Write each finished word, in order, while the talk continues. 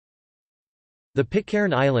The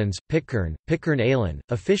Pitcairn Islands, Pitcairn, Pitcairn-Island,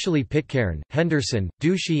 officially Pitcairn, Henderson,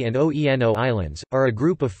 Douchy and Oeno Islands, are a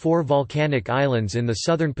group of 4 volcanic islands in the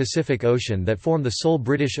southern Pacific Ocean that form the sole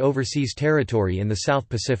British overseas territory in the South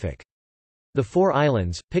Pacific. The 4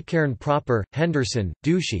 islands, Pitcairn proper, Henderson,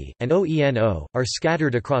 Douchy, and Oeno, are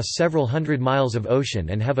scattered across several hundred miles of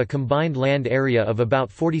ocean and have a combined land area of about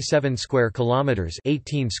 47 square kilometres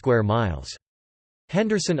 18 square miles.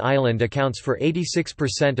 Henderson Island accounts for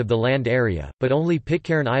 86% of the land area, but only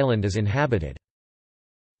Pitcairn Island is inhabited.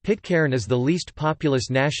 Pitcairn is the least populous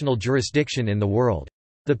national jurisdiction in the world.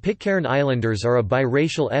 The Pitcairn Islanders are a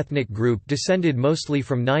biracial ethnic group descended mostly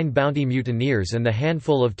from 9 bounty mutineers and the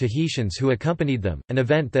handful of Tahitians who accompanied them, an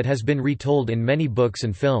event that has been retold in many books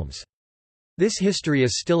and films. This history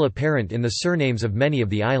is still apparent in the surnames of many of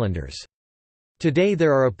the islanders. Today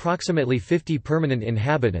there are approximately 50 permanent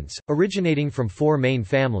inhabitants, originating from 4 main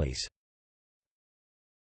families.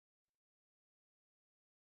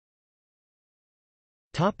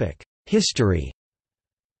 History.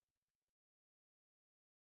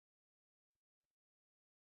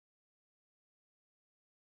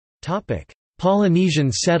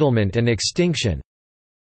 Polynesian settlement and extinction.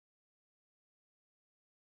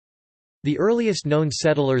 The earliest known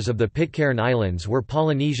settlers of the Pitcairn Islands were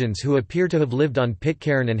Polynesians who appear to have lived on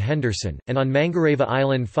Pitcairn and Henderson, and on Mangareva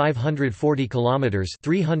Island 540 kilometres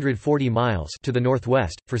 340 miles to the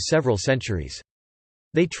northwest, for several centuries.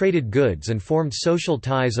 They traded goods and formed social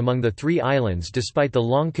ties among the 3 islands despite the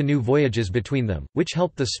long canoe voyages between them, which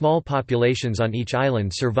helped the small populations on each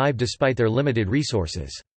island survive despite their limited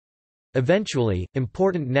resources. Eventually,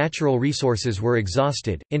 important natural resources were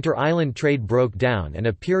exhausted, inter-island trade broke down and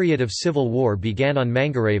a period of civil war began on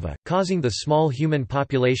Mangareva, causing the small human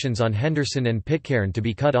populations on Henderson and Pitcairn to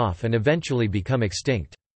be cut off and eventually become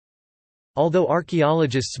extinct. Although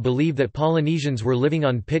archaeologists believe that Polynesians were living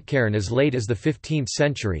on Pitcairn as late as the 15th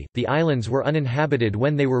century, the islands were uninhabited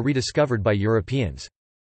when they were rediscovered by Europeans.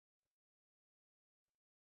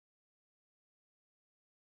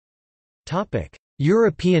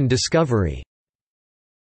 European discovery.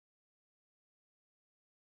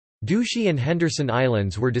 Douchy and Henderson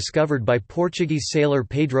Islands were discovered by Portuguese sailor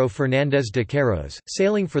Pedro Fernandes de Queiroz,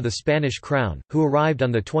 sailing for the Spanish crown, who arrived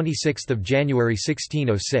on 26 January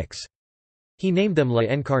 1606. He named them La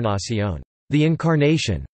Encarnación, the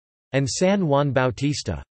Incarnation, and San Juan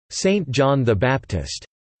Bautista, Saint John the Baptist,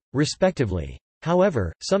 respectively.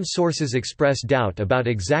 However, some sources express doubt about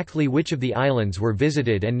exactly which of the islands were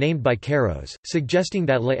visited and named by Queiroz, suggesting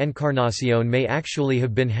that La Encarnación may actually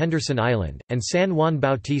have been Henderson Island, and San Juan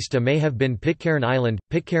Bautista may have been Pitcairn Island.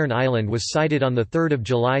 Pitcairn Island was sighted on 3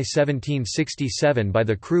 July 1767 by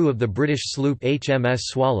the crew of the British sloop HMS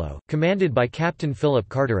Swallow, commanded by Captain Philip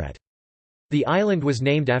Carteret. The island was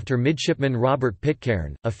named after midshipman Robert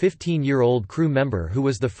Pitcairn, a 15-year-old crew member who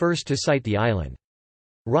was the first to sight the island.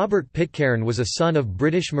 Robert Pitcairn was a son of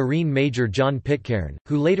British Marine Major John Pitcairn,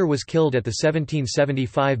 who later was killed at the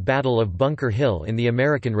 1775 Battle of Bunker Hill in the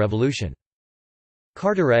American Revolution.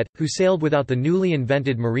 Carteret, who sailed without the newly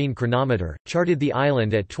invented marine chronometer, charted the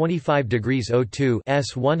island at 25°02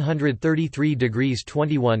 S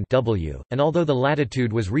 133°21 W, and although the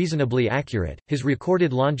latitude was reasonably accurate, his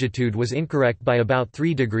recorded longitude was incorrect by about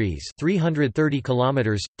 3 degrees 330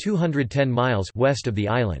 kilometers, 210 miles west of the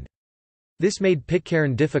island. This made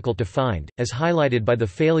Pitcairn difficult to find, as highlighted by the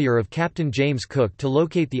failure of Captain James Cook to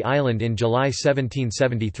locate the island in July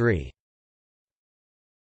 1773.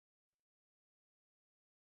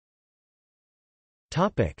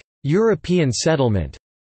 European settlement.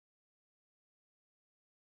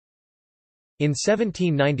 In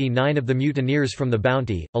 1799 of the mutineers from the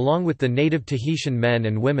Bounty, along with the native Tahitian men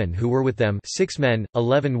and women who were with them 6 men,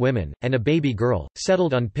 11 women, and a baby girl,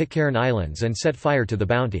 settled on Pitcairn Islands and set fire to the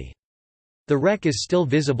Bounty. The wreck is still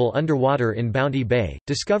visible underwater in Bounty Bay,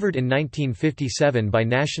 discovered in 1957 by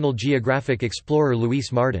National Geographic explorer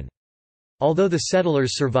Luis Martin. Although the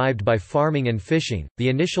settlers survived by farming and fishing, the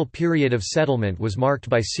initial period of settlement was marked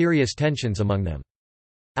by serious tensions among them.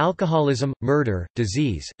 Alcoholism, murder,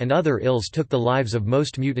 disease, and other ills took the lives of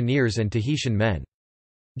most mutineers and Tahitian men.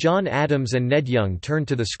 John Adams and Ned Young turned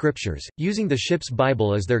to the scriptures, using the ship's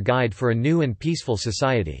Bible as their guide for a new and peaceful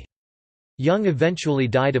society. Young eventually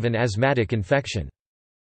died of an asthmatic infection.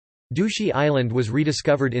 Douchy Island was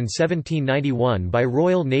rediscovered in 1791 by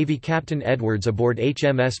Royal Navy Captain Edwards aboard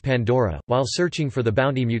HMS Pandora, while searching for the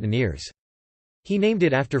Bounty mutineers. He named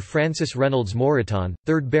it after Francis Reynolds Moreton,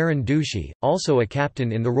 3rd Baron Douchy, also a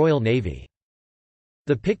captain in the Royal Navy.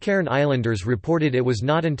 The Pitcairn Islanders reported it was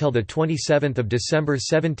not until 27 December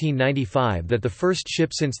 1795 that the first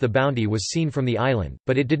ship since the Bounty was seen from the island,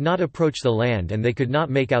 but it did not approach the land and they could not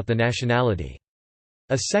make out the nationality.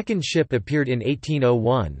 A second ship appeared in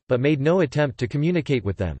 1801, but made no attempt to communicate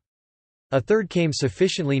with them. A third came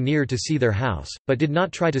sufficiently near to see their house, but did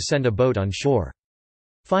not try to send a boat on shore.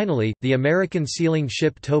 Finally, the American sealing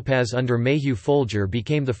ship Topaz under Mayhew Folger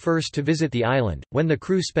became the first to visit the island, when the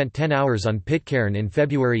crew spent 10 hours on Pitcairn in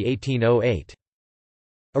February 1808.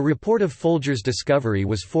 A report of Folger's discovery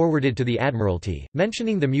was forwarded to the Admiralty,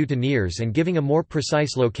 mentioning the mutineers and giving a more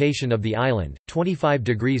precise location of the island,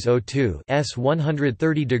 25°02 S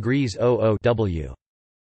 130°00 W.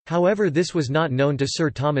 However, this was not known to Sir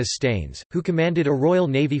Thomas Staines, who commanded a Royal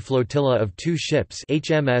Navy flotilla of 2 ships,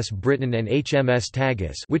 HMS Britain and HMS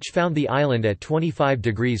Tagus, which found the island at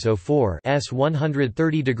 25°04 S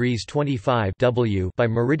 130°25 W by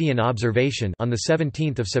meridian observation on the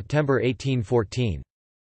 17th of September 1814.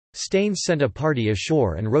 Staines sent a party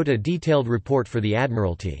ashore and wrote a detailed report for the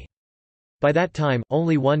Admiralty. By that time,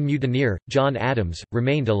 only one mutineer, John Adams,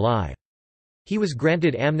 remained alive. He was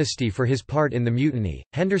granted amnesty for his part in the mutiny.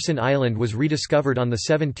 Henderson Island was rediscovered on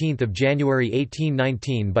 17 January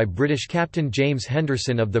 1819 by British Captain James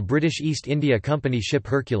Henderson of the British East India Company ship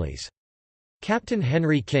Hercules. Captain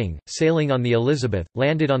Henry King, sailing on the Elizabeth,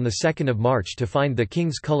 landed on 2 March to find the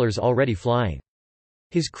King's colours already flying.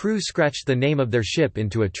 His crew scratched the name of their ship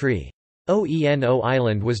into a tree. OENO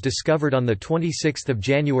Island was discovered on 26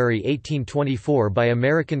 January 1824 by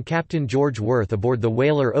American Captain George Worth aboard the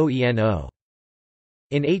whaler OENO.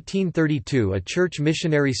 In 1832 a Church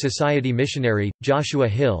Missionary Society missionary, Joshua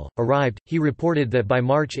Hill, arrived. He reported that by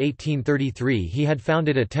March 1833 he had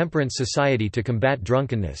founded a temperance society to combat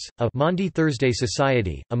drunkenness, a Maundy Thursday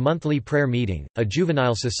Society, a monthly prayer meeting, a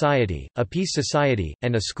juvenile society, a peace society,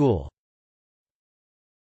 and a school.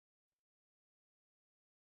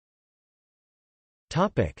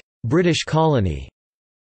 British colony.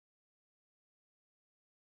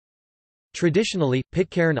 Traditionally,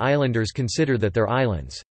 Pitcairn Islanders consider that their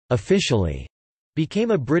islands officially became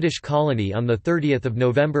a British colony on 30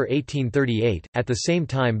 November 1838, at the same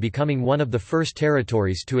time becoming one of the first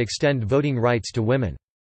territories to extend voting rights to women.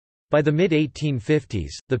 By the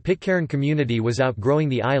mid-1850s, the Pitcairn community was outgrowing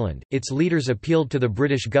the island, its leaders appealed to the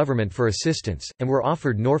British government for assistance, and were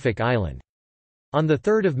offered Norfolk Island. On 3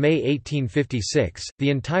 May 1856, the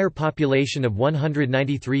entire population of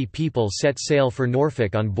 193 people set sail for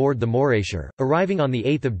Norfolk on board the Morayshire, arriving on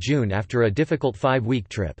 8 June after a difficult 5-week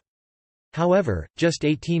trip. However, just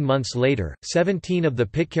 18 months later, 17 of the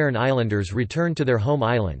Pitcairn Islanders returned to their home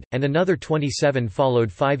island, and another 27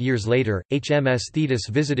 followed 5 years later. HMS Thetis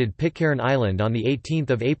visited Pitcairn Island on 18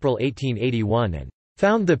 April 1881 and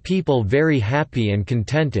found the people very happy and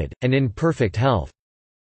contented, and in perfect health.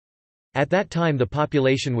 At that time the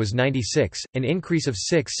population was 96, an increase of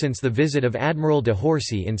 6 since the visit of Admiral de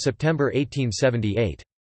Horsey in September 1878.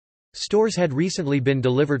 Stores had recently been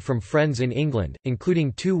delivered from friends in England,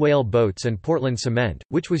 including 2 whale boats and Portland cement,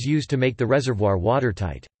 which was used to make the reservoir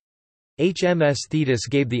watertight. HMS Thetis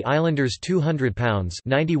gave the islanders £200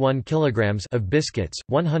 (91 kilograms) of biscuits,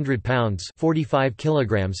 £100 (45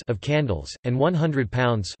 kilograms) of candles, and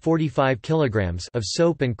 £100 (45 kilograms) of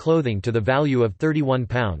soap and clothing to the value of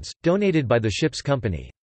 £31, donated by the ship's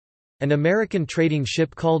company. An American trading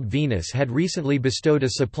ship called Venus had recently bestowed a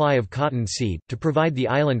supply of cotton seed, to provide the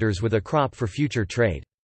islanders with a crop for future trade.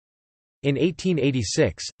 In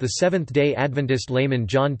 1886, the Seventh-day Adventist layman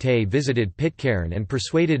John Tay visited Pitcairn and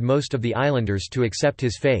persuaded most of the islanders to accept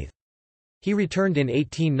his faith. He returned in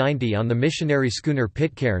 1890 on the missionary schooner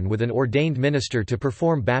Pitcairn with an ordained minister to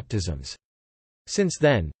perform baptisms. Since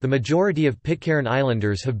then, the majority of Pitcairn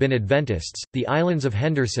Islanders have been Adventists. The islands of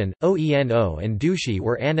Henderson, OENO, and Douchy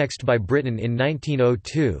were annexed by Britain in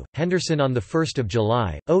 1902, Henderson on 1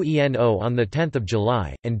 July, OENO on 10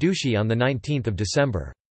 July, and Douchy on 19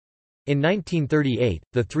 December. In 1938,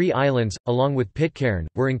 the 3 islands, along with Pitcairn,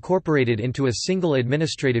 were incorporated into a single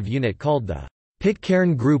administrative unit called the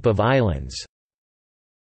Pitcairn Group of Islands.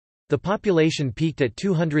 The population peaked at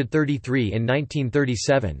 233 in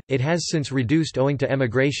 1937, it has since reduced owing to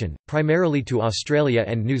emigration, primarily to Australia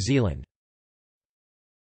and New Zealand.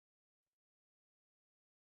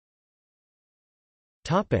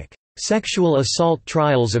 Sexual assault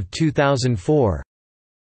trials of 2004.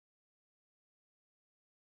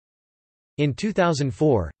 In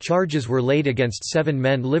 2004, charges were laid against 7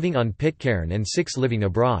 men living on Pitcairn and 6 living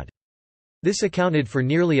abroad. This accounted for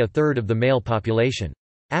nearly a third of the male population.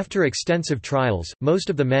 After extensive trials, most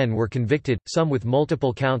of the men were convicted, some with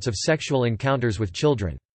multiple counts of sexual encounters with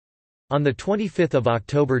children. On 25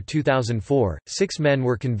 October 2004, 6 men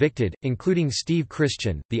were convicted, including Steve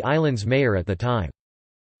Christian, the island's mayor at the time.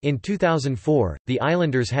 In 2004, the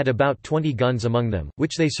islanders had about 20 guns among them,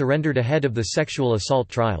 which they surrendered ahead of the sexual assault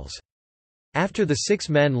trials. After the 6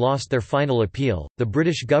 men lost their final appeal, the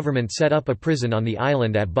British government set up a prison on the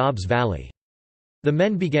island at Bob's Valley. The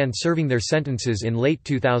men began serving their sentences in late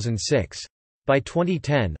 2006. By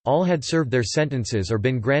 2010, all had served their sentences or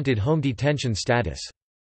been granted home detention status.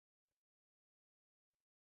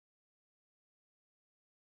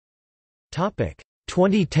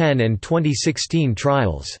 2010 and 2016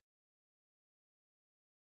 trials.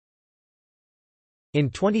 In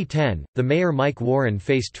 2010, the mayor Mike Warren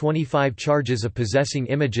faced 25 charges of possessing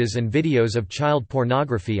images and videos of child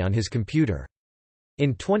pornography on his computer.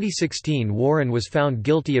 In 2016, Warren was found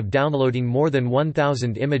guilty of downloading more than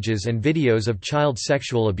 1,000 images and videos of child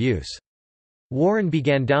sexual abuse. Warren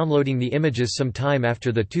began downloading the images some time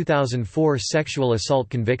after the 2004 sexual assault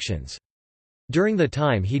convictions. During the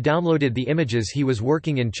time he downloaded the images, he was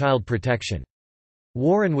working in child protection.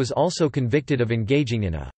 Warren was also convicted of engaging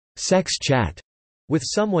in a sex chat with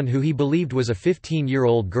someone who he believed was a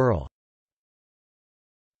 15-year-old girl.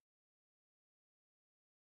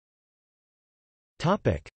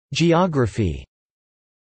 Geography.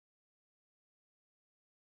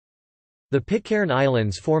 The Pitcairn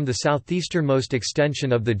Islands form the southeasternmost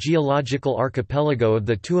extension of the geological archipelago of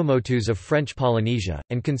the Tuamotus of French Polynesia,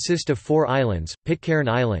 and consist of 4 islands: Pitcairn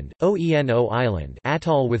Island, Oeno Island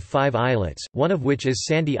atoll with 5 islets, one of which is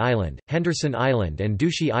Sandy Island, Henderson Island and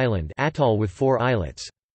Douchy Island atoll with 4 islets.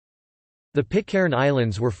 The Pitcairn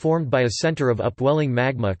Islands were formed by a center of upwelling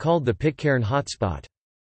magma called the Pitcairn Hotspot.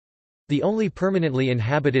 The only permanently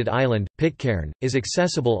inhabited island, Pitcairn, is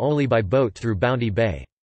accessible only by boat through Bounty Bay.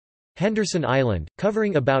 Henderson Island,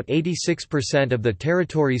 covering about 86% of the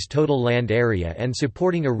territory's total land area and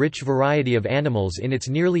supporting a rich variety of animals in its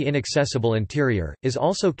nearly inaccessible interior, is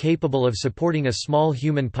also capable of supporting a small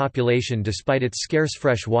human population despite its scarce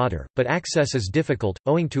fresh water, but access is difficult,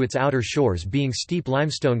 owing to its outer shores being steep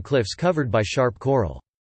limestone cliffs covered by sharp coral.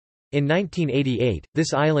 In 1988,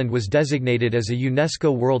 this island was designated as a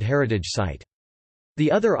UNESCO World Heritage Site. The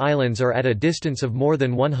other islands are at a distance of more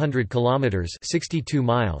than 100 kilometers (62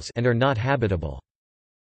 miles) and are not habitable.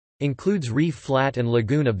 Includes reef flat and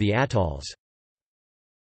lagoon of the atolls.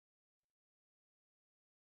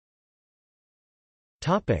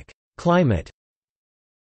 Topic: Climate.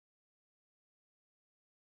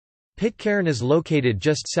 Pitcairn is located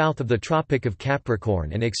just south of the Tropic of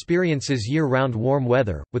Capricorn and experiences year-round warm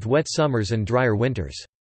weather, with wet summers and drier winters.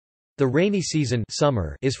 The rainy season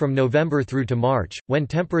summer is from November through to March, when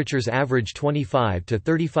temperatures average 25 to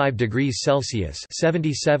 35 degrees Celsius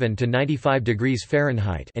 (77 to 95 degrees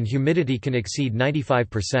Fahrenheit) and humidity can exceed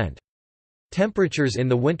 95%. Temperatures in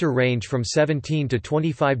the winter range from 17 to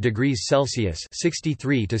 25 degrees Celsius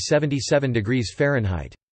 (63 to 77 degrees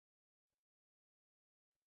Fahrenheit).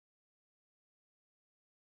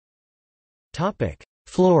 Topic: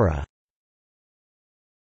 Flora.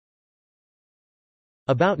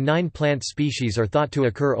 About 9 plant species are thought to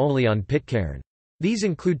occur only on Pitcairn. These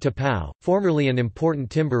include tapau, formerly an important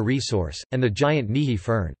timber resource, and the giant Nihi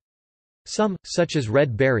fern. Some, such as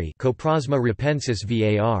red berry Coprosma ripensis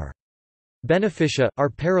var. beneficia, are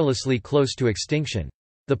perilously close to extinction.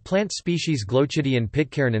 The plant species Glochidion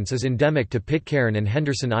pitcairnense is endemic to Pitcairn and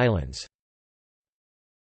Henderson Islands.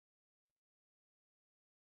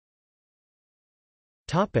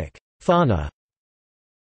 Fauna.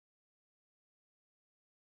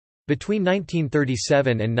 Between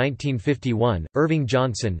 1937 and 1951, Irving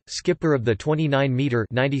Johnson, skipper of the 29-meter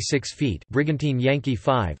 (96 feet) Brigantine Yankee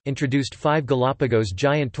 5, introduced 5 Galapagos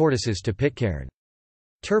giant tortoises to Pitcairn.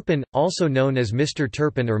 Turpin, also known as Mr.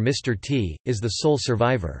 Turpin or Mr. T, is the sole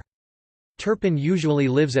survivor. Turpin usually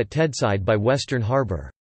lives at Tedside by Western Harbour.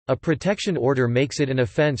 A protection order makes it an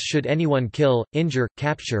offence should anyone kill, injure,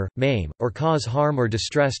 capture, maim, or cause harm or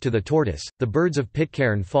distress to the tortoise. The birds of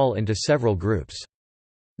Pitcairn fall into several groups.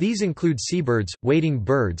 These include seabirds, wading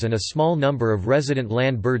birds and a small number of resident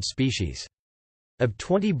land bird species. Of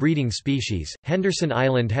 20 breeding species, Henderson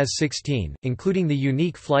Island has 16, including the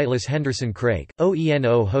unique flightless Henderson crake.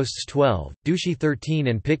 Oeno hosts 12, Douchy 13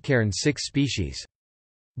 and Pitcairn 6 species.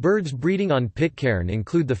 Birds breeding on Pitcairn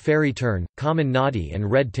include the fairy tern, common noddy and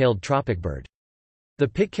red-tailed tropicbird. The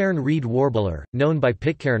Pitcairn reed warbler, known by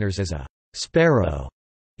Pitcairners as a sparrow,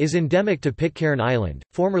 is endemic to Pitcairn Island.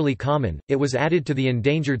 Formerly common, it was added to the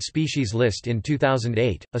endangered species list in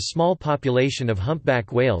 2008. A small population of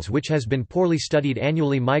humpback whales which has been poorly studied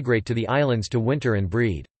annually migrate to the islands to winter and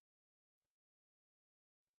breed.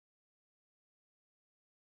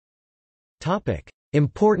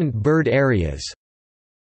 Important bird areas.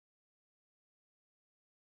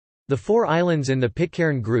 The 4 islands in the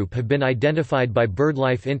Pitcairn group have been identified by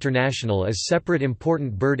BirdLife International as separate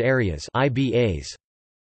important bird areas (IBAs).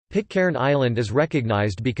 Pitcairn Island is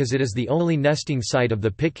recognized because it is the only nesting site of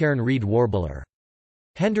the Pitcairn reed warbler.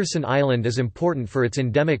 Henderson Island is important for its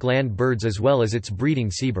endemic land birds as well as its breeding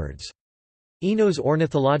seabirds. Eno's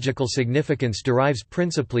ornithological significance derives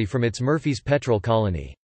principally from its Murphy's petrel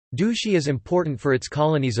colony. Douchy is important for its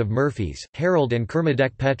colonies of Murphy's, Herald and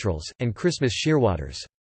Kermadec petrels, and Christmas shearwaters.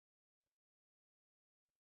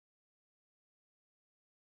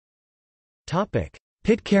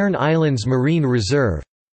 Pitcairn Islands Marine Reserve.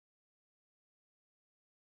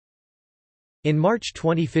 In March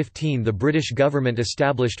 2015, the British government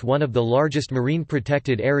established one of the largest marine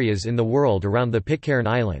protected areas in the world around the Pitcairn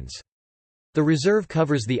Islands. The reserve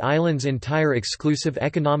covers the island's entire exclusive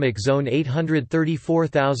economic zone,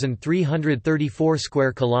 834,334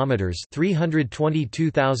 square kilometers,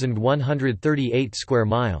 322,138 square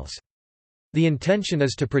miles. The intention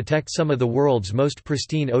is to protect some of the world's most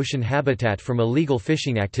pristine ocean habitat from illegal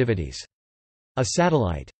fishing activities. A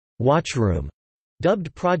satellite watchroom,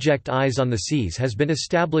 dubbed Project Eyes on the Seas, has been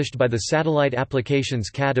established by the Satellite Applications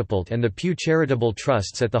Catapult and the Pew Charitable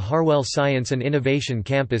Trusts at the Harwell Science and Innovation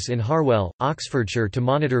Campus in Harwell, Oxfordshire to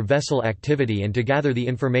monitor vessel activity and to gather the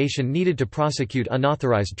information needed to prosecute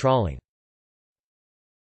unauthorised trawling.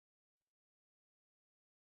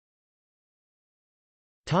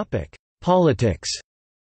 Politics.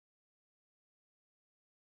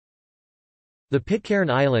 The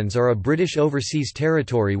Pitcairn Islands are a British overseas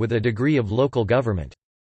territory with a degree of local government.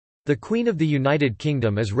 The Queen of the United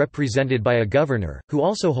Kingdom is represented by a governor, who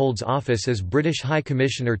also holds office as British High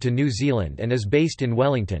Commissioner to New Zealand and is based in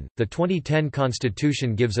Wellington. The 2010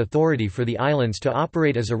 Constitution gives authority for the islands to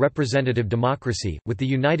operate as a representative democracy, with the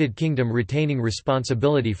United Kingdom retaining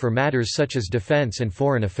responsibility for matters such as defence and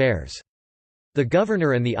foreign affairs. The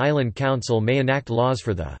Governor and the Island Council may enact laws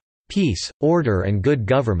for the peace, order and good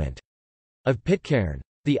government of Pitcairn.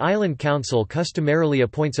 The Island Council customarily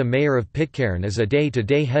appoints a mayor of Pitcairn as a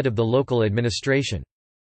day-to-day head of the local administration.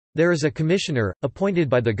 There is a commissioner, appointed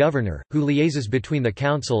by the governor, who liaises between the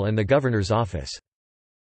council and the governor's office.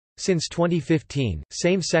 Since 2015,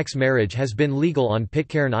 same-sex marriage has been legal on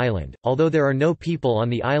Pitcairn Island. Although there are no people on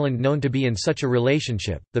the island known to be in such a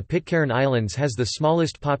relationship, the Pitcairn Islands has the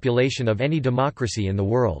smallest population of any democracy in the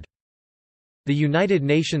world. The United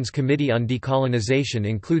Nations Committee on Decolonization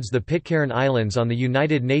includes the Pitcairn Islands on the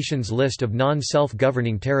United Nations list of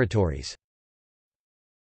non-self-governing territories.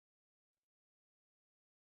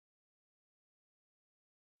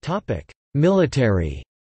 Military.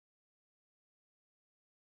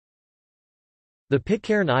 The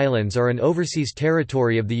Pitcairn Islands are an overseas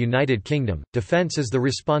territory of the United Kingdom. Defence is the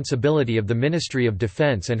responsibility of the Ministry of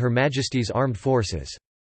Defence and Her Majesty's Armed Forces.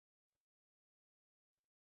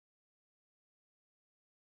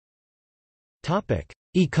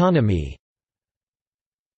 Economy.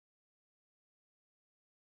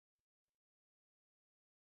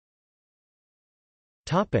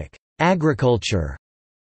 Agriculture.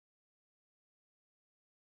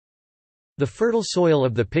 The fertile soil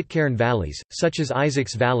of the Pitcairn valleys, such as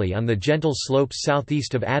Isaacs Valley on the gentle slopes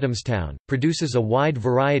southeast of Adamstown, produces a wide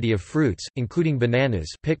variety of fruits, including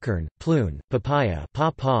bananas Pitcairn, plune, papaya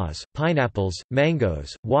pawpaws, pineapples, mangoes,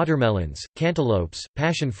 watermelons, cantaloupes,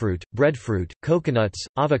 passionfruit, breadfruit, coconuts,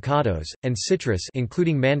 avocados, and citrus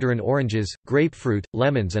including mandarin oranges, grapefruit,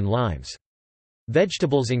 lemons and limes.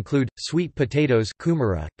 Vegetables include, sweet potatoes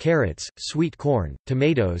kumara, carrots, sweet corn,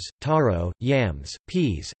 tomatoes, taro, yams,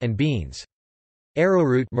 peas, and beans.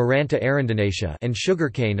 Arrowroot Maranta arundinacea and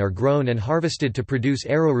sugarcane are grown and harvested to produce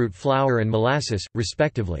arrowroot flour and molasses,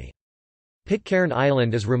 respectively. Pitcairn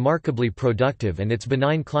Island is remarkably productive and its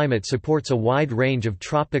benign climate supports a wide range of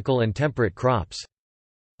tropical and temperate crops.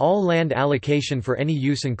 All land allocation for any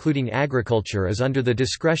use including agriculture is under the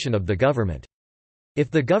discretion of the government.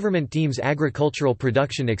 If the government deems agricultural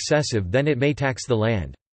production excessive, then it may tax the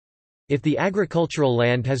land. If the agricultural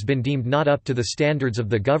land has been deemed not up to the standards of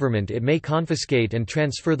the government, it may confiscate and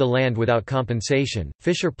transfer the land without compensation.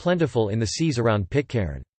 Fish are plentiful in the seas around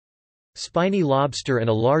Pitcairn. Spiny lobster and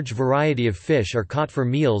a large variety of fish are caught for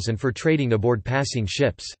meals and for trading aboard passing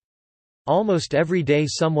ships. Almost every day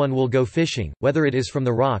someone will go fishing, whether it is from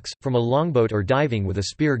the rocks, from a longboat or diving with a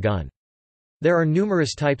spear gun. There are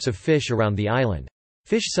numerous types of fish around the island.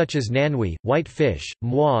 Fish such as nanui, white fish,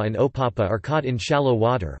 moi and opapa are caught in shallow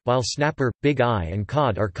water, while snapper, big eye and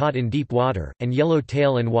cod are caught in deep water, and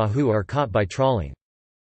yellowtail and wahoo are caught by trawling.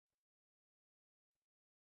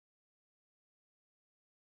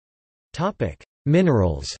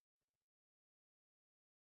 Minerals.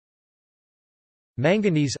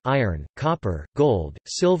 Manganese, iron, copper, gold,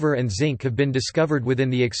 silver and zinc have been discovered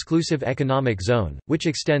within the exclusive economic zone, which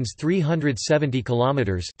extends 370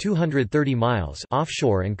 kilometers (230 miles)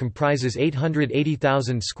 offshore and comprises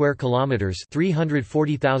 880,000 square kilometers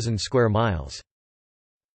 (340,000 square miles).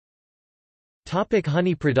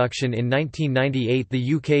 Honey production. In 1998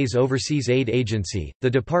 the UK's Overseas Aid Agency, the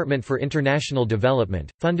Department for International Development,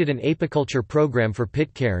 funded an apiculture programme for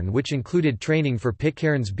Pitcairn which included training for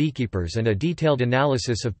Pitcairn's beekeepers and a detailed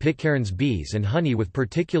analysis of Pitcairn's bees and honey with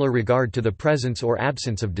particular regard to the presence or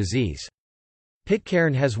absence of disease.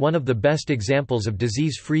 Pitcairn has one of the best examples of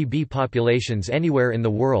disease-free bee populations anywhere in the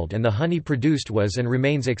world, and the honey produced was and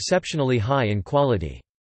remains exceptionally high in quality.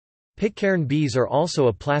 Pitcairn bees are also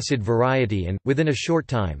a placid variety and, within a short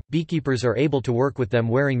time, beekeepers are able to work with them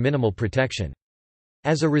wearing minimal protection.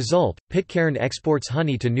 As a result, Pitcairn exports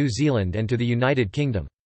honey to New Zealand and to the United Kingdom.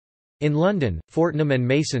 In London, Fortnum and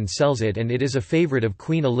Mason sells it and it is a favourite of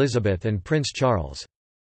Queen Elizabeth and Prince Charles.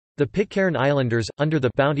 The Pitcairn Islanders, under the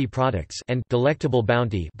Bounty Products and Delectable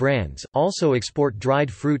Bounty brands, also export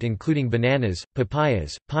dried fruit including bananas,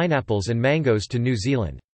 papayas, pineapples and mangoes to New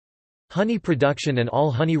Zealand. Honey production and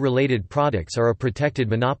all honey-related products are a protected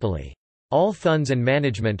monopoly. All funds and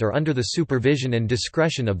management are under the supervision and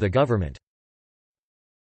discretion of the government.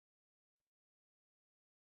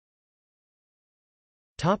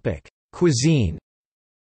 Cuisine.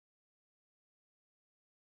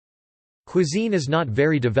 Cuisine is not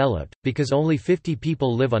very developed, because only 50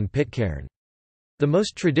 people live on Pitcairn. The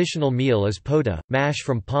most traditional meal is pota, mash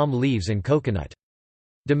from palm leaves and coconut.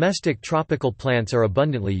 Domestic tropical plants are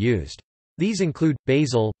abundantly used. These include,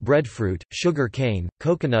 basil, breadfruit, sugar cane,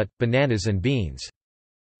 coconut, bananas and beans.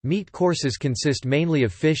 Meat courses consist mainly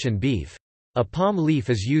of fish and beef. A palm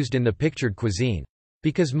leaf is used in the pictured cuisine.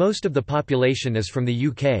 Because most of the population is from the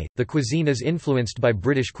UK, the cuisine is influenced by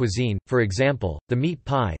British cuisine. For example, the meat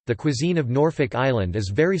pie, the cuisine of Norfolk Island,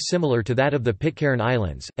 is very similar to that of the Pitcairn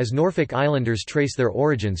Islands, as Norfolk Islanders trace their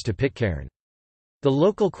origins to Pitcairn. The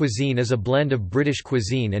local cuisine is a blend of British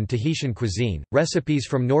cuisine and Tahitian cuisine. Recipes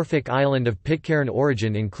from Norfolk Island of Pitcairn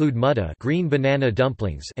origin include mudda, green banana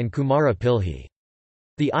dumplings, and kumara pilhi.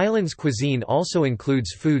 The island's cuisine also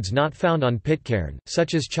includes foods not found on Pitcairn,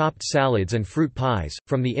 such as chopped salads and fruit pies,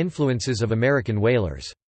 from the influences of American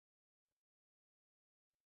whalers.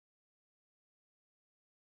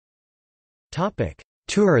 Topic: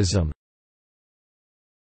 Tourism.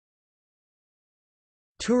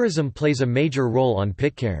 Tourism plays a major role on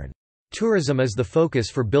Pitcairn. Tourism is the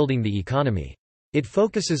focus for building the economy. It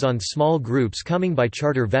focuses on small groups coming by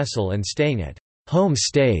charter vessel and staying at home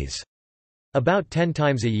stays. About 10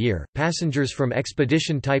 times a year, passengers from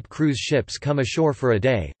expedition-type cruise ships come ashore for a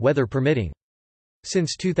day, weather permitting.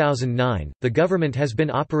 Since 2009, the government has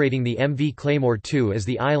been operating the MV Claymore 2 as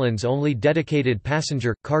the island's only dedicated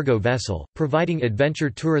passenger-cargo vessel, providing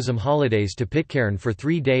adventure tourism holidays to Pitcairn for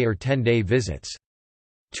 3-day or 10-day visits.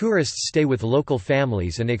 Tourists stay with local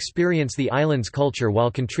families and experience the island's culture while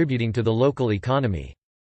contributing to the local economy.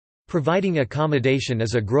 Providing accommodation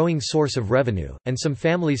is a growing source of revenue, and some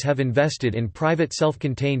families have invested in private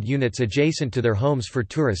self-contained units adjacent to their homes for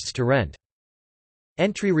tourists to rent.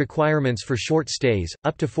 Entry requirements for short stays,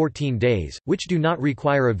 up to 14 days, which do not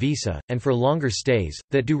require a visa, and for longer stays,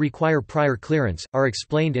 that do require prior clearance, are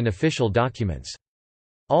explained in official documents.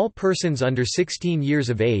 All persons under 16 years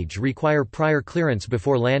of age require prior clearance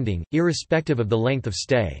before landing, irrespective of the length of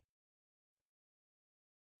stay.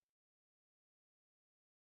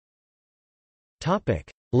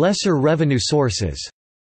 Lesser revenue sources.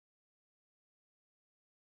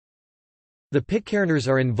 The Pitcairners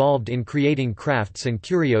are involved in creating crafts and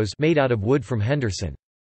curios made out of wood from Henderson.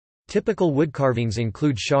 Typical woodcarvings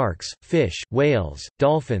include sharks, fish, whales,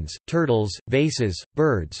 dolphins, turtles, vases,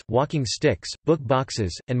 birds, walking sticks, book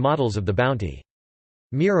boxes, and models of the Bounty.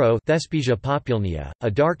 Miro, Thespesia populnea, a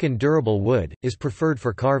dark and durable wood, is preferred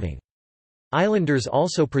for carving. Islanders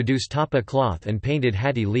also produce tapa cloth and painted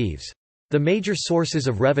hatti leaves. The major sources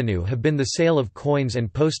of revenue have been the sale of coins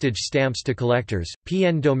and postage stamps to collectors,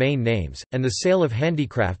 PN domain names, and the sale of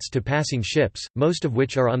handicrafts to passing ships, most of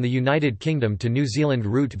which are on the United Kingdom to New Zealand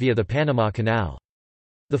route via the Panama Canal.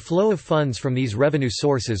 The flow of funds from these revenue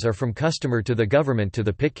sources are from customer to the government to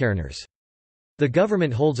the Pitcairners. The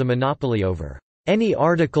government holds a monopoly over any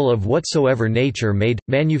article of whatsoever nature made,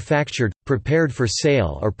 manufactured, prepared for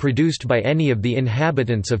sale or produced by any of the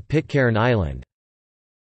inhabitants of Pitcairn Island.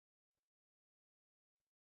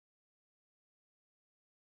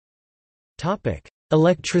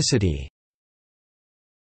 Electricity.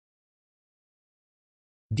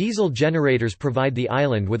 Diesel generators provide the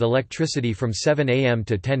island with electricity from 7 am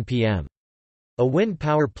to 10 pm. A wind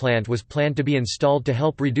power plant was planned to be installed to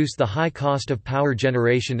help reduce the high cost of power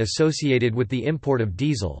generation associated with the import of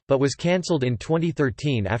diesel, but was cancelled in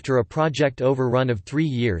 2013 after a project overrun of 3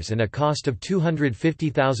 years and a cost of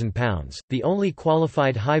 £250,000. The only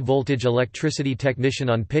qualified high-voltage electricity technician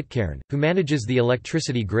on Pitcairn, who manages the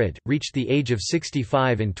electricity grid, reached the age of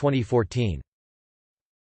 65 in 2014.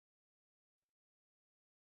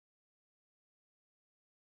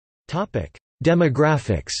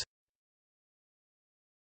 Demographics.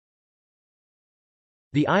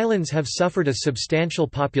 The islands have suffered a substantial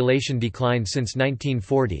population decline since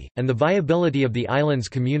 1940, and the viability of the islands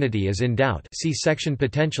community is in doubt. See section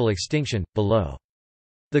Potential extinction, below.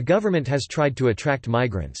 The government has tried to attract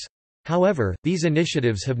migrants. However, these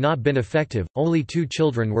initiatives have not been effective. Only 2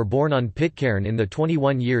 children were born on Pitcairn in the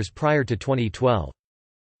 21 years prior to 2012.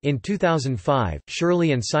 In 2005,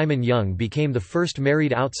 Shirley and Simon Young became the first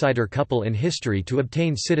married outsider couple in history to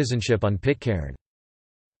obtain citizenship on Pitcairn.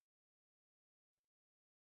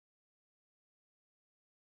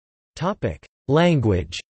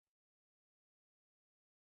 Language.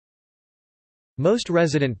 Most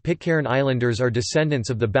resident Pitcairn Islanders are descendants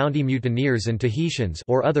of the Bounty mutineers and Tahitians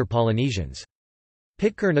or other Polynesians.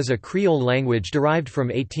 Pitcairn is a Creole language derived from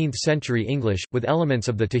 18th-century English, with elements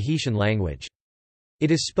of the Tahitian language. It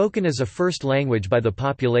is spoken as a first language by the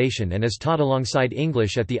population and is taught alongside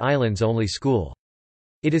English at the island's only school.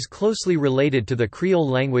 It is closely related to the Creole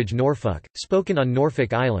language Norfolk, spoken on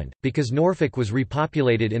Norfolk Island, because Norfolk was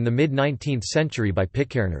repopulated in the mid-19th century by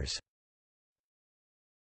Pitcairners.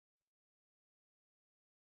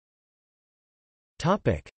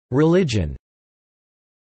 Religion.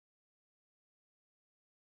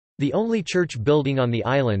 The only church building on the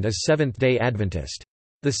island is Seventh-day Adventist.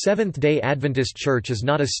 The Seventh-day Adventist Church is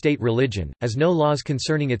not a state religion, as no laws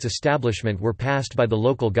concerning its establishment were passed by the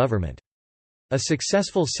local government. A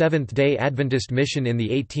successful Seventh-day Adventist mission in the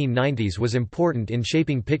 1890s was important in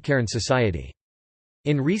shaping Pitcairn society.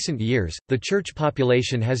 In recent years, the church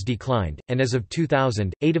population has declined, and as of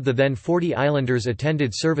 2000, 8 of the then 40 islanders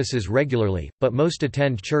attended services regularly, but most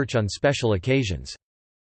attend church on special occasions.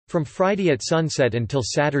 From Friday at sunset until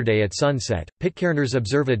Saturday at sunset, Pitcairners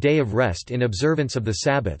observe a day of rest in observance of the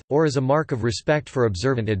Sabbath, or as a mark of respect for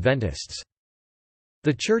observant Adventists.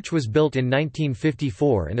 The church was built in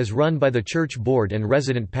 1954 and is run by the church board and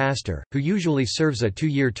resident pastor, who usually serves a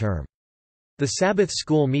 2-year term. The Sabbath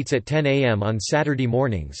school meets at 10 a.m. on Saturday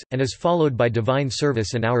mornings, and is followed by divine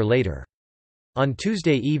service an hour later. On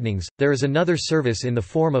Tuesday evenings, there is another service in the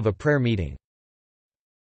form of a prayer meeting.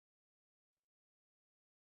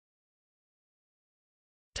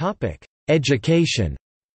 Education.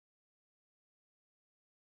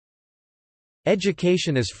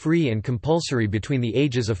 Education is free and compulsory between the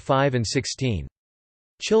ages of 5 and 16.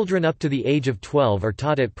 Children up to the age of 12 are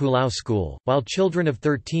taught at Pulau School, while children of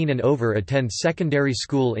 13 and over attend secondary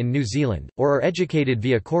school in New Zealand, or are educated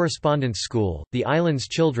via correspondence school. The island's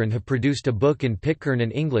children have produced a book in Pitcairn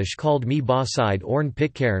and English called Me Ba Side Orn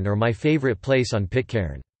Pitcairn, or My Favorite Place on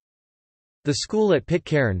Pitcairn. The school at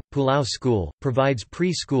Pitcairn, Pulau School, provides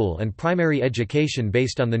preschool and primary education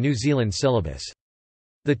based on the New Zealand syllabus.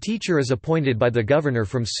 The teacher is appointed by the governor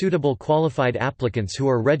from suitable qualified applicants who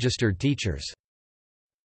are registered teachers.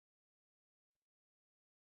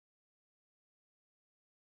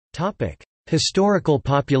 Historical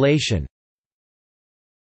population.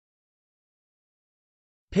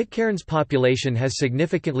 Pitcairn's population has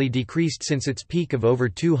significantly decreased since its peak of over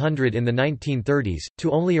 200 in the 1930s,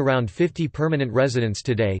 to only around 50 permanent residents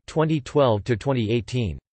today 2012 to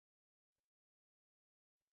 2018.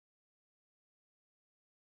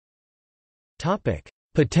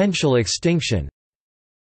 Potential extinction.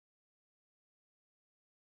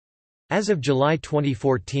 As of July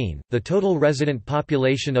 2014, the total resident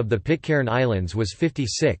population of the Pitcairn Islands was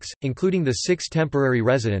 56, including the 6 temporary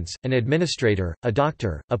residents, an administrator, a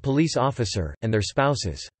doctor, a police officer, and their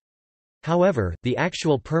spouses. However, the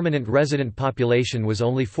actual permanent resident population was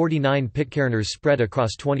only 49 Pitcairners spread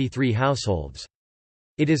across 23 households.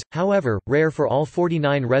 It is, however, rare for all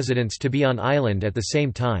 49 residents to be on island at the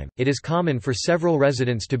same time. It is common for several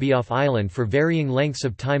residents to be off island for varying lengths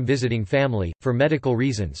of time visiting family, for medical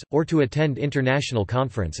reasons, or to attend international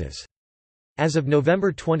conferences. As of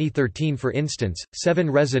November 2013, for instance,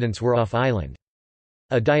 7 residents were off island.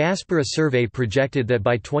 A diaspora survey projected that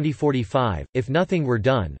by 2045, if nothing were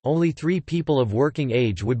done, only 3 people of working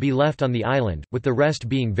age would be left on the island, with the rest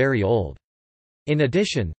being very old. In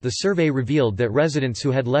addition, the survey revealed that residents who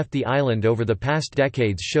had left the island over the past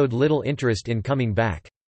decades showed little interest in coming back.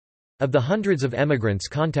 Of the hundreds of emigrants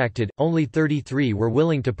contacted, only 33 were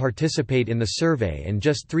willing to participate in the survey and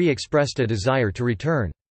just 3 expressed a desire to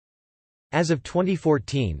return. As of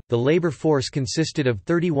 2014, the labor force consisted of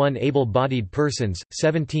 31 able-bodied persons,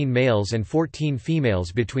 17 males and 14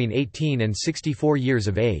 females between 18 and 64 years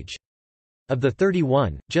of age. Of the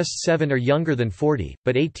 31, just 7 are younger than 40,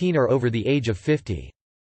 but 18 are over the age of 50.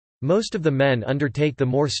 Most of the men undertake the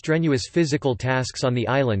more strenuous physical tasks on the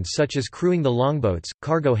island, such as crewing the longboats,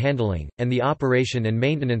 cargo handling, and the operation and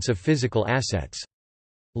maintenance of physical assets.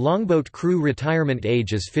 Longboat crew retirement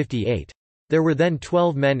age is 58. There were then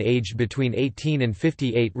 12 men aged between 18 and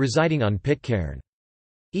 58 residing on Pitcairn.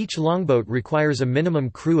 Each longboat requires a minimum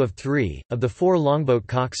crew of 3. Of the 4 longboat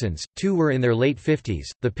coxswains, 2 were in their late 50s.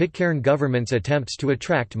 The Pitcairn government's attempts to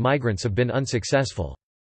attract migrants have been unsuccessful.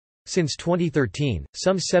 Since 2013,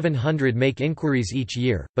 some 700 make inquiries each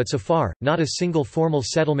year, but so far, not a single formal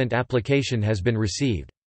settlement application has been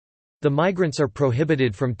received. The migrants are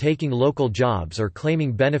prohibited from taking local jobs or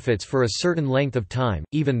claiming benefits for a certain length of time,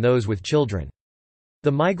 even those with children.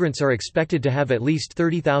 The migrants are expected to have at least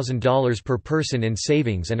 $30,000 per person in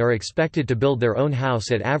savings and are expected to build their own house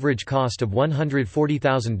at average cost of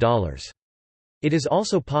 $140,000. It is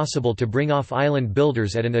also possible to bring off island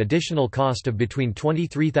builders at an additional cost of between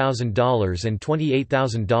 $23,000 and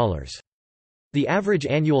 $28,000. The average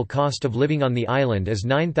annual cost of living on the island is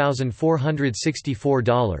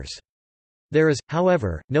 $9,464. There is,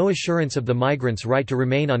 however, no assurance of the migrants' right to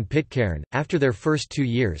remain on Pitcairn. After their first 2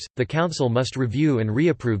 years, the council must review and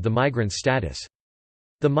reapprove the migrants' status.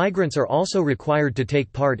 The migrants are also required to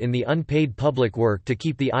take part in the unpaid public work to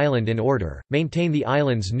keep the island in order, maintain the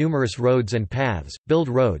island's numerous roads and paths, build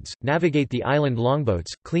roads, navigate the island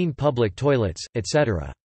longboats, clean public toilets,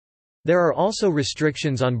 etc. There are also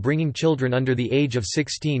restrictions on bringing children under the age of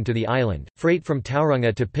 16 to the island. Freight from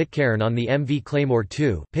Tauranga to Pitcairn on the MV Claymore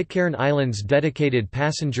II, Pitcairn Island's dedicated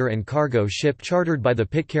passenger and cargo ship chartered by the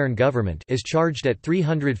Pitcairn government, is charged at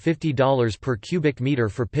 $350 per cubic meter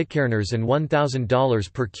for Pitcairners and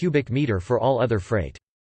 $1,000 per cubic meter for all other freight.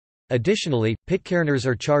 Additionally, Pitcairners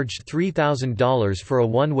are charged $3,000 for a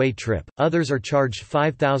one-way trip, others are charged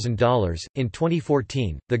 $5,000. In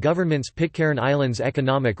 2014, the government's Pitcairn Islands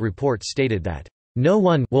Economic Report stated that, "No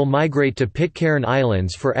one will migrate to Pitcairn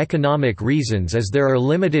Islands for economic reasons as there are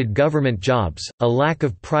limited government jobs, a lack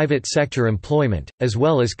of private sector employment, as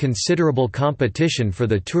well as considerable competition for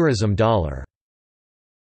the tourism dollar."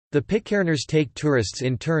 The Pitcairners take tourists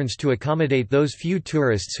in turns to accommodate those few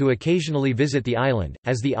tourists who occasionally visit the island.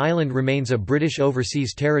 As the island remains a British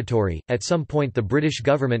overseas territory, at some point the British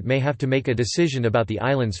government may have to make a decision about the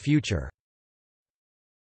island's future.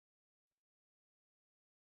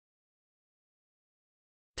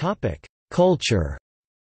 Topic: Culture.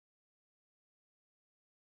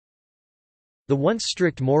 The once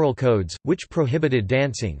strict moral codes, which prohibited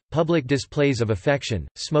dancing, public displays of affection,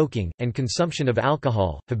 smoking, and consumption of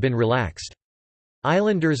alcohol, have been relaxed.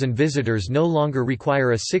 Islanders and visitors no longer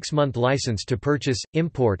require a 6-month license to purchase,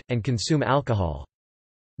 import, and consume alcohol.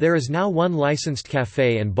 There is now one licensed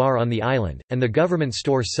café and bar on the island, and the government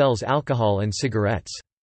store sells alcohol and cigarettes.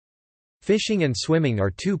 Fishing and swimming are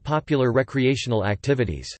 2 popular recreational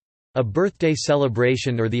activities. A birthday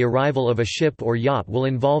celebration or the arrival of a ship or yacht will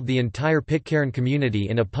involve the entire Pitcairn community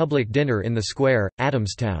in a public dinner in the square,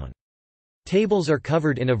 Adamstown. Tables are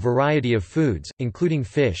covered in a variety of foods, including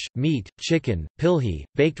fish, meat, chicken, pilhi,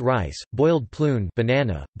 baked rice, boiled plune,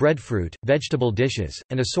 banana, breadfruit, vegetable dishes,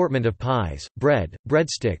 an assortment of pies, bread,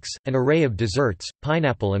 breadsticks, an array of desserts,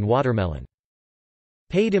 pineapple and watermelon.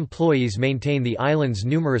 Paid employees maintain the island's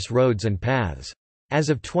numerous roads and paths. As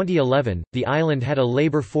of 2011, the island had a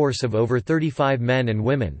labor force of over 35 men and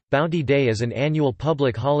women. Bounty Day is an annual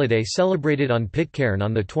public holiday celebrated on Pitcairn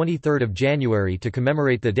on the 23rd of January to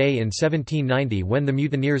commemorate the day in 1790 when the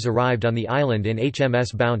mutineers arrived on the island in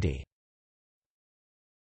HMS Bounty.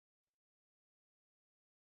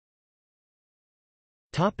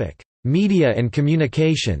 Topic: Media and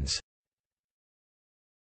communications.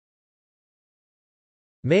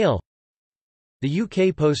 Mail. The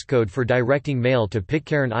UK postcode for directing mail to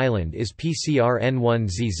Pitcairn Island is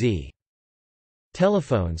PCRN1ZZ.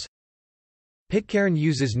 Telephones. Pitcairn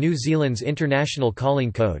uses New Zealand's international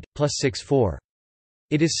calling code, +64.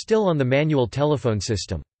 It is still on the manual telephone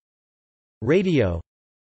system. Radio.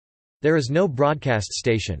 There is no broadcast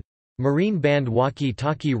station. Marine band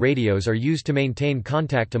walkie-talkie radios are used to maintain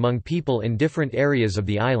contact among people in different areas of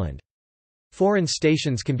the island. Foreign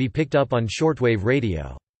stations can be picked up on shortwave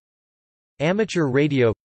radio. Amateur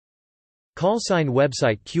radio. Callsign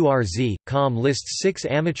website QRZ.com lists 6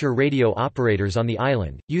 amateur radio operators on the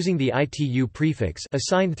island, using the ITU prefix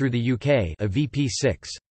assigned through the UK, a VP6.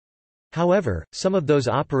 However, some of those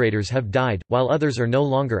operators have died, while others are no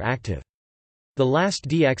longer active. The last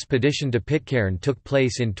de-expedition to Pitcairn took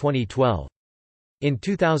place in 2012. In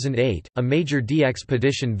 2008, a major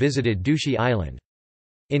de-expedition visited Douchy Island.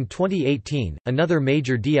 In 2018, another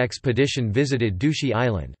major de-expedition visited Douchy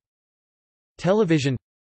Island. Television.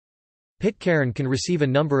 Pitcairn can receive a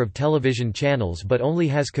number of television channels but only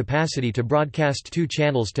has capacity to broadcast 2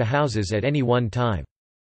 channels to houses at any one time.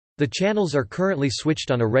 The channels are currently switched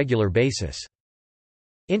on a regular basis.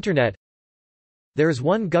 Internet. There is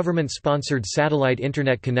one government-sponsored satellite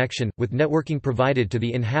internet connection, with networking provided to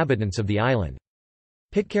the inhabitants of the island.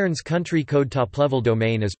 Pitcairn's country code top-level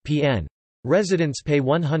domain is .pn. Residents pay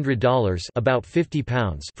 $100 about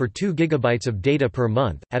 £50 for 2 GB of data per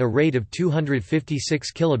month, at a rate of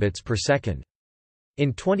 256 kilobits per second.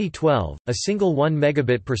 In 2012, a single 1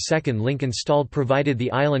 megabit per second link installed provided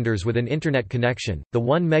the islanders with an internet connection. The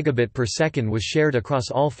 1 megabit per second was shared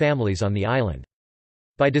across all families on the island.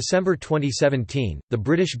 By December 2017, the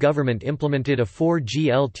British government implemented a 4G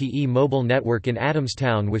LTE mobile network in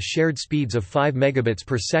Adamstown with shared speeds of 5 megabits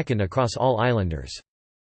per second across all islanders.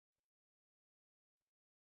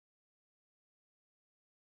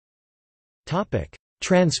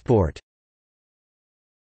 Transport.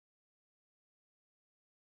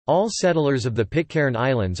 All settlers of the Pitcairn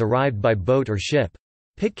Islands arrived by boat or ship.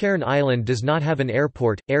 Pitcairn Island does not have an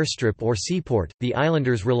airport, airstrip or seaport. The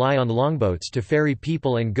islanders rely on longboats to ferry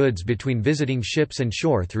people and goods between visiting ships and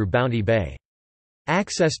shore through Bounty Bay.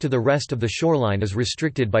 Access to the rest of the shoreline is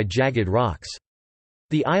restricted by jagged rocks.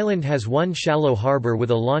 The island has one shallow harbour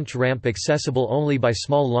with a launch ramp accessible only by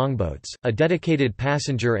small longboats, a dedicated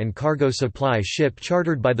passenger and cargo supply ship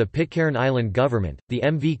chartered by the Pitcairn Island government. The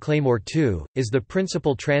MV Claymore II is the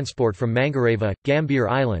principal transport from Mangareva, Gambier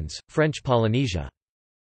Islands, French Polynesia.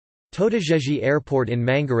 Totajeji Airport in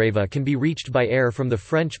Mangareva can be reached by air from the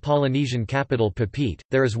French Polynesian capital Papeete.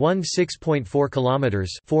 There is one 6.4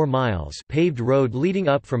 kilometers (4 miles) paved road leading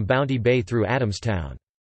up from Bounty Bay through Adamstown.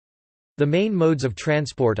 The main modes of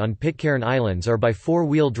transport on Pitcairn Islands are by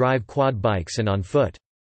 4-wheel drive quad bikes and on foot.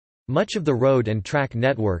 Much of the road and track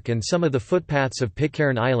network and some of the footpaths of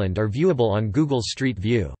Pitcairn Island are viewable on Google Street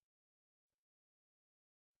View.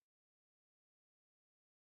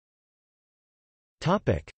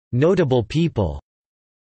 Notable people.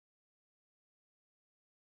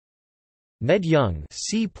 Ned Young,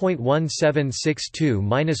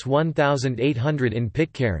 C.1762–1800 in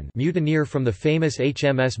Pitcairn, mutineer from the famous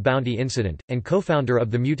HMS Bounty incident, and co-founder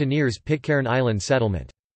of the mutineers' Pitcairn Island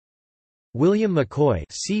settlement. William McCoy,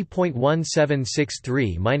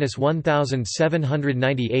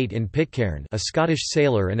 C.1763–1798 in Pitcairn, a Scottish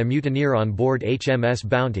sailor and a mutineer on board HMS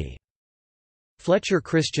Bounty. Fletcher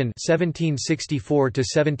Christian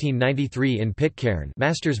 (1764–1793) in Pitcairn,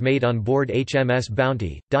 master's mate on board HMS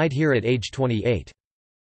Bounty, died here at age 28.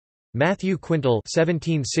 Matthew Quintal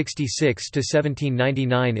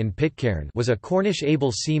 (1766–1799) in Pitcairn was a Cornish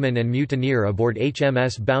able seaman and mutineer aboard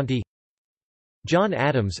HMS Bounty. John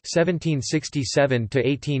Adams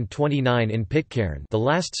 (1767–1829) in Pitcairn, the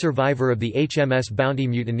last survivor of the HMS Bounty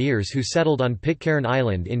mutineers who settled on Pitcairn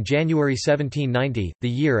Island in January 1790, the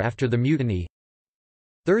year after the mutiny.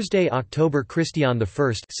 Thursday, October Christian I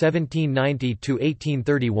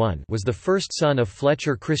 (1790–1831) was the first son of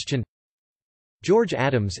Fletcher Christian. George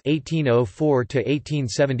Adams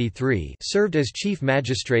 (1804–1873) served as chief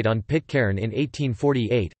magistrate on Pitcairn in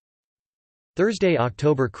 1848. Thursday,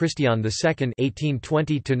 October Christian II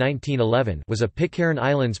 (1820–1911) was a Pitcairn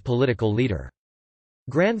Islands political leader.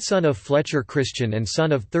 Grandson of Fletcher Christian and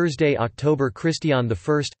son of Thursday, October Christian I.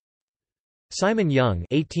 Simon Young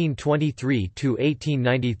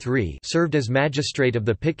 (1823–1893) served as magistrate of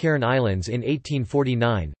the Pitcairn Islands in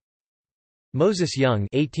 1849. Moses Young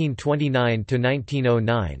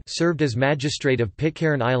 (1829–1909) served as magistrate of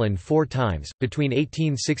Pitcairn Island 4 times, between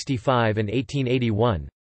 1865 and 1881.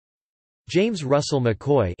 James Russell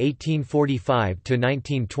McCoy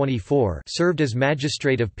 (1845–1924) served as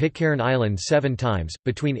magistrate of Pitcairn Island 7 times,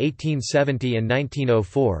 between 1870 and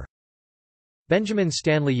 1904. Benjamin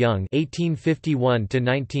Stanley Young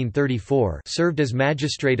 (1851–1934) served as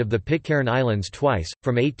magistrate of the Pitcairn Islands twice,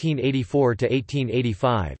 from 1884 to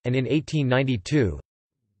 1885, and in 1892.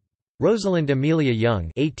 Rosalind Amelia Young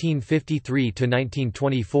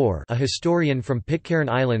 (1853–1924), a historian from Pitcairn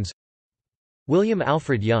Islands. William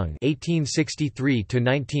Alfred Young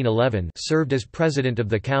 (1863–1911) served as president of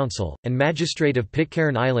the council and magistrate of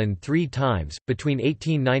Pitcairn Island 3 times, between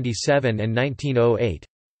 1897 and 1908.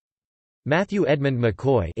 Matthew Edmund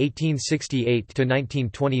McCoy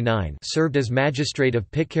 (1868–1929) served as magistrate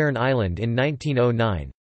of Pitcairn Island in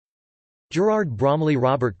 1909. Gerard Bromley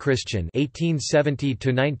Robert Christian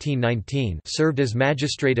 (1870–1919) served as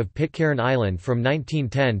magistrate of Pitcairn Island from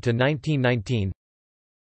 1910 to 1919.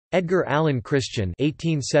 Edgar Allen Christian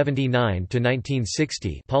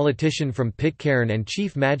 (1879–1960), politician from Pitcairn and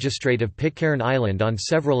chief magistrate of Pitcairn Island on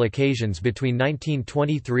several occasions between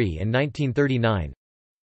 1923 and 1939.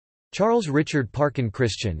 Charles Richard Parkin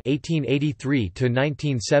Christian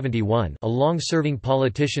 (1883–1971), a long-serving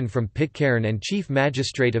politician from Pitcairn and chief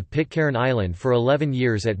magistrate of Pitcairn Island for 11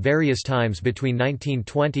 years at various times between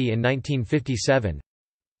 1920 and 1957.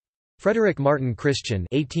 Frederick Martin Christian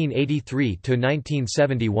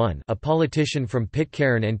 (1883–1971), a politician from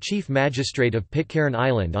Pitcairn and chief magistrate of Pitcairn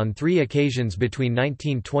Island on 3 occasions between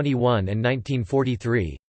 1921 and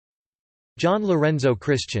 1943. John Lorenzo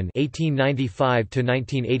Christian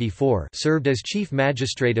 (1895–1984) served as chief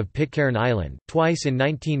magistrate of Pitcairn Island, twice in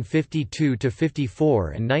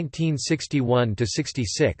 1952–54 and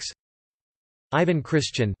 1961–66. Ivan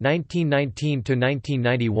Christian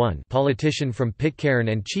 (1919–1991), politician from Pitcairn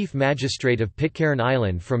and chief magistrate of Pitcairn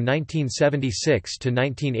Island from 1976 to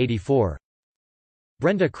 1984.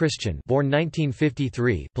 Brenda Christian, born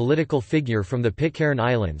 1953, political figure from the Pitcairn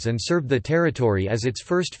Islands and served the territory as its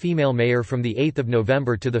first female mayor from the 8th of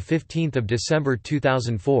November to the 15th of December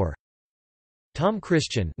 2004. Tom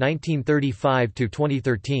Christian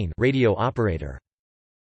 (1935–2013), radio operator.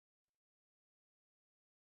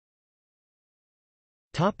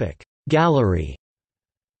 Topic Gallery.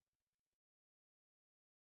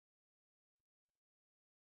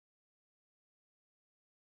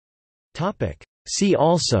 Topic See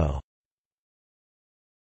also: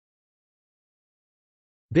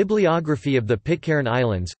 Bibliography of the Pitcairn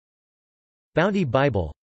Islands, Bounty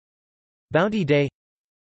Bible, Bounty Day,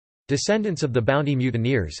 Descendants of the Bounty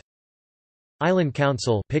Mutineers, Island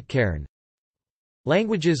Council Pitcairn,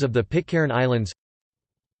 Languages of the Pitcairn Islands,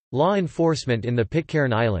 Law enforcement in the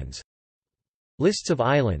Pitcairn Islands, Lists of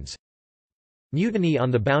islands, Mutiny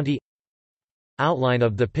on the Bounty, Outline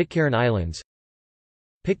of the Pitcairn Islands,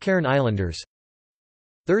 Pitcairn Islanders,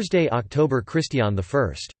 Thursday, October Christian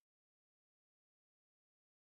I.